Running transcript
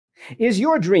Is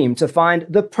your dream to find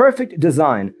the perfect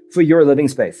design for your living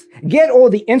space? Get all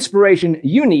the inspiration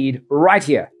you need right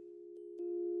here.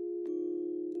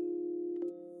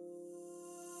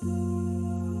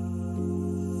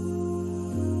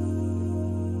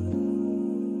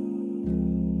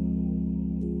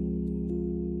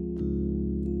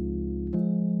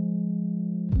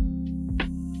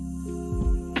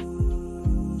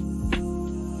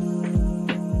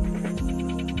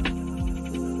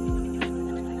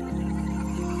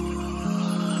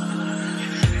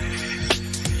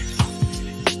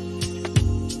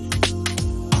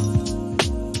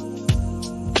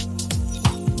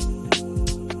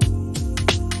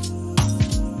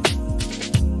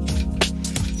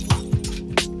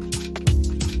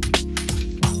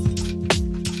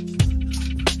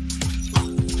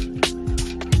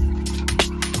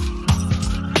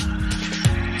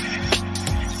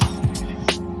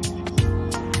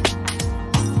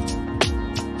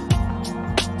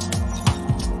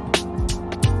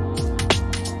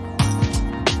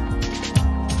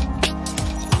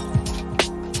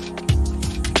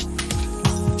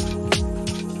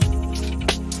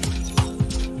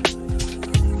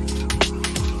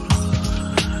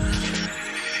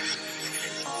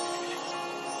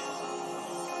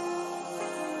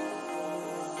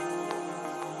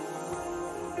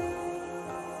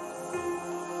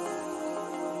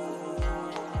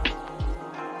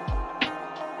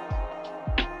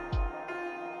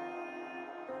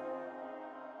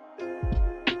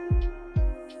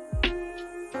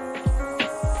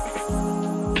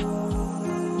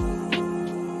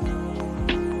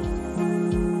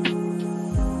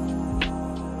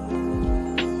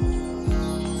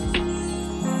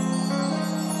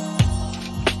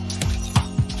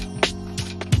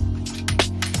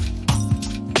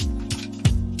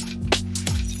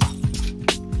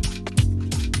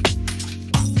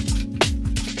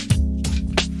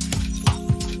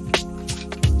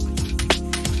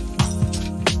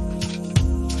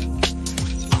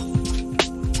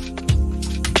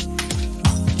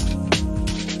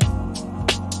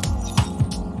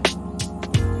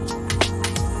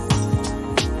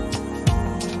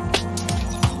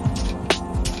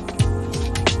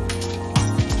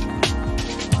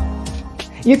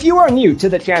 If you are new to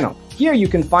the channel, here you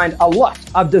can find a lot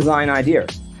of design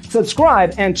ideas.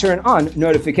 Subscribe and turn on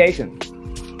notifications.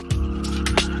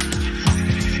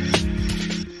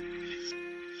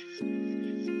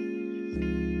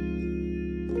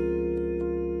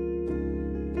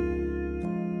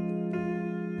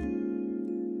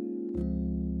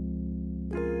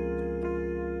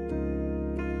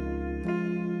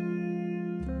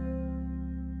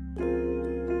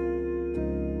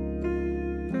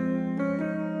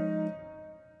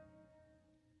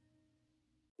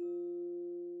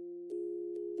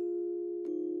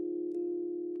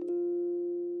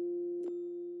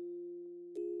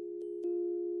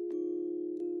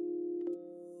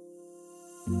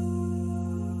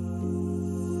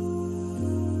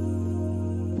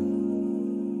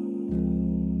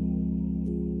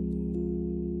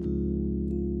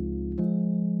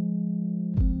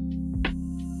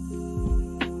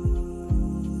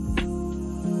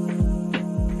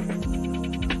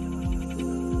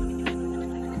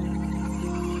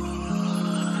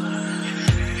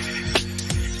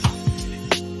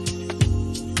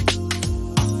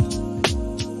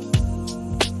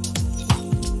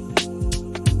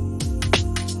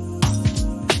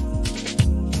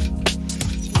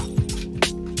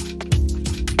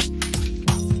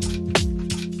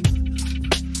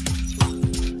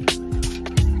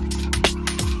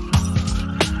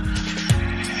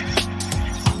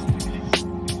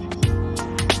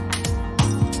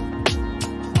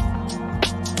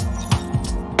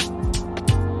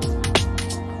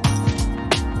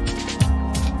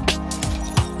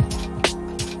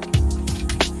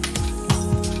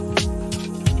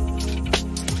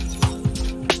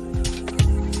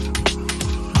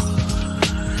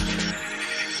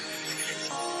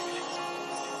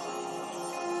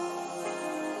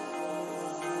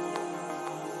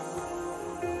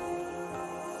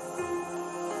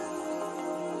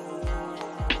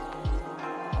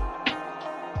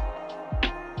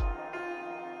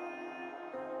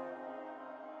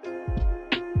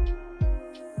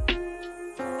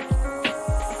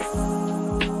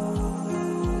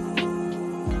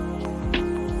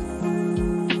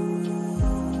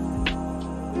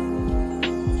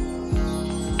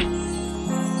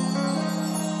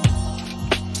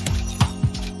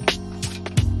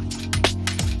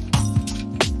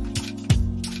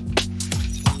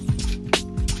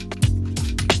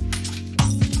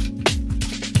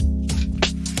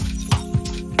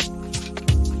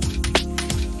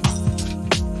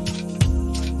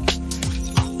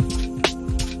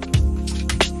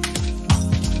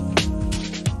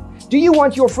 Do you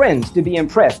want your friends to be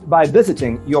impressed by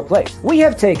visiting your place? We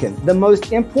have taken the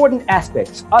most important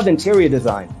aspects of interior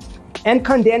design and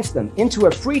condensed them into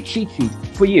a free cheat sheet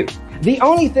for you. The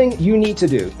only thing you need to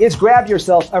do is grab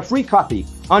yourself a free copy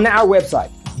on our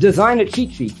website,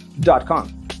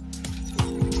 designercheatsheet.com.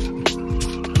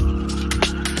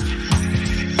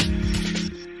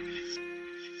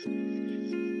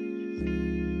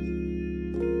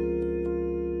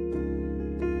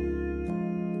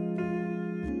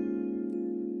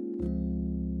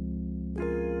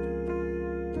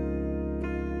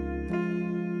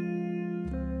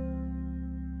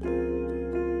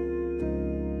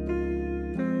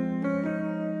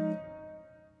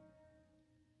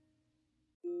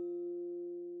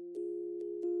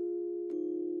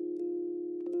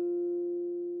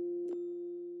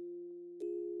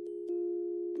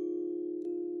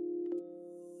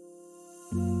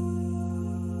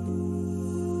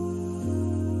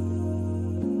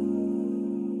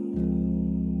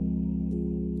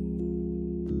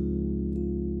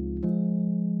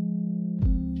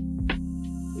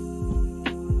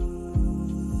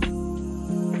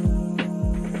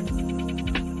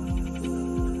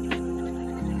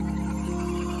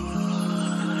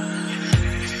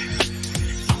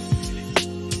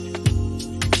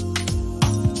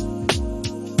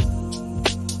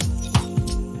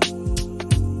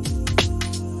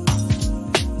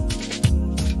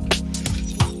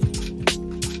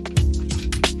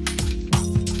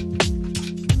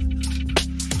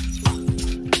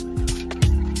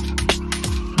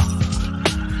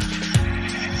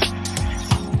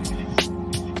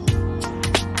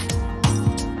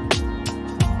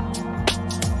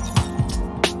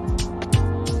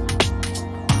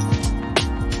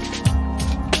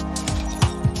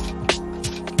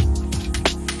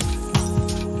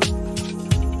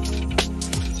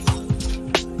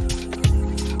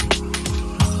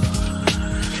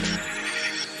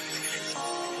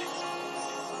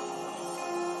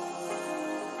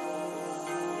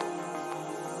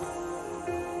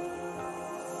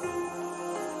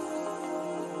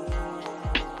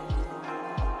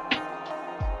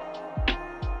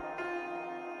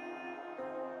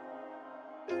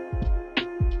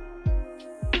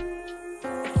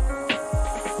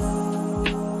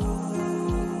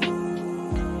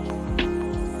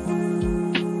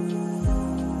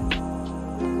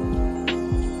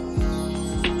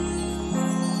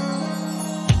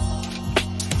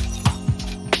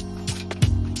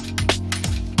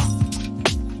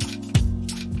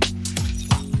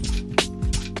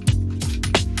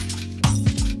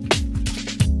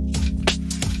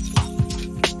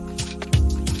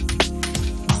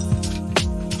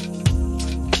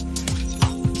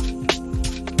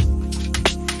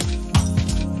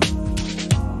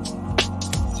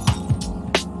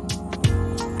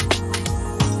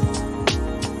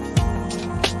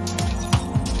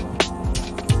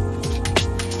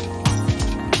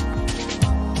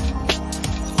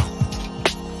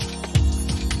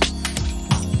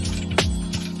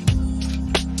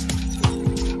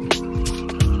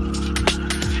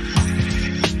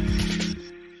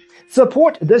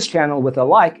 Support this channel with a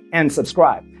like and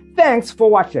subscribe. Thanks for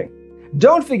watching.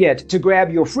 Don't forget to grab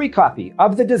your free copy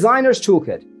of the Designer's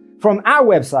Toolkit from our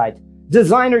website,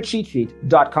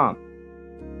 designercheatsheet.com.